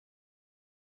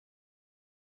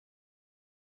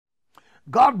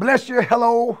God bless you.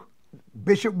 Hello,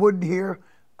 Bishop Wooden here.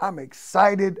 I'm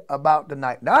excited about the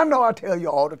night. Now, I know I tell you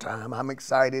all the time I'm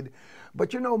excited,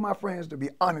 but you know, my friends, to be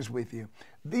honest with you,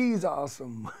 these are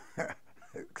some,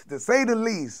 to say the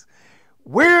least,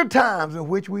 weird times in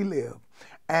which we live.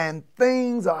 And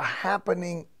things are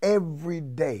happening every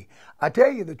day. I tell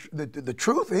you, the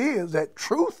truth is that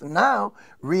truth now,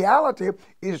 reality,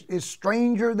 is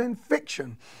stranger than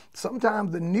fiction.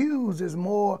 Sometimes the news is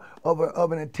more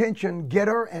of an attention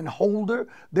getter and holder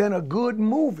than a good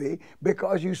movie,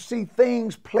 because you see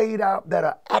things played out that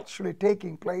are actually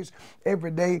taking place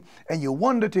every day. And you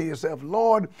wonder to yourself,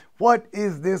 Lord, what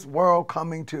is this world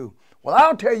coming to? Well,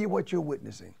 I'll tell you what you're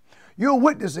witnessing. You're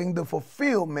witnessing the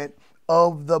fulfillment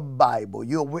of the Bible.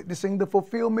 You're witnessing the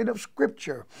fulfillment of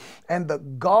Scripture. And the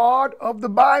God of the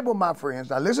Bible, my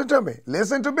friends, now listen to me,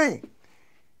 listen to me.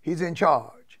 He's in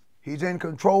charge. He's in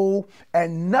control,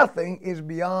 and nothing is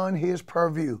beyond his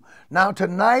purview. Now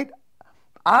tonight,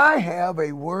 I have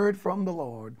a word from the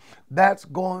Lord that's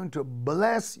going to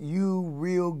bless you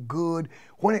real good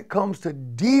when it comes to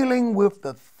dealing with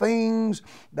the things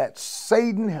that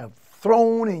Satan have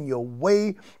thrown in your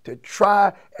way to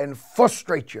try and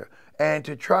frustrate you, and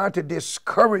to try to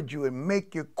discourage you and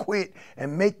make you quit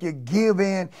and make you give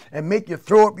in and make you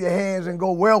throw up your hands and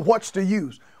go, well, what's the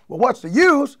use? Well, what's the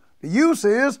use? The use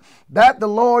is that the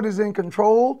Lord is in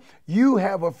control. You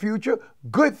have a future.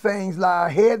 Good things lie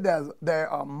ahead. There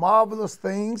are marvelous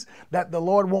things that the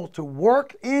Lord wants to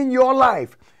work in your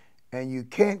life. And you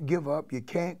can't give up, you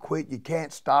can't quit, you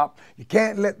can't stop. You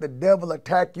can't let the devil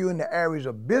attack you in the areas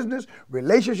of business,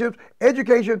 relationships,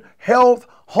 education, health,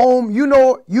 home, you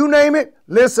know, you name it.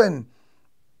 Listen,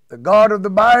 the God of the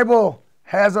Bible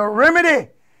has a remedy,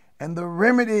 and the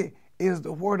remedy is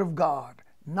the Word of God.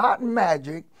 Not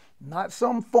magic, not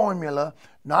some formula,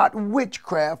 not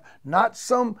witchcraft, not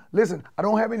some, listen, I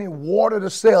don't have any water to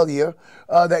sell you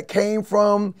that came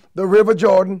from the River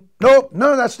Jordan. Nope,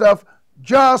 none of that stuff.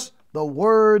 Just the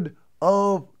Word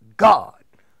of God.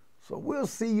 So we'll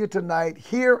see you tonight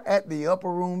here at the Upper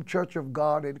Room Church of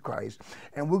God in Christ,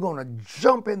 and we're going to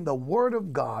jump in the Word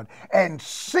of God and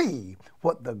see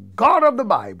what the God of the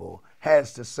Bible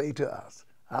has to say to us.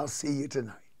 I'll see you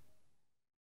tonight.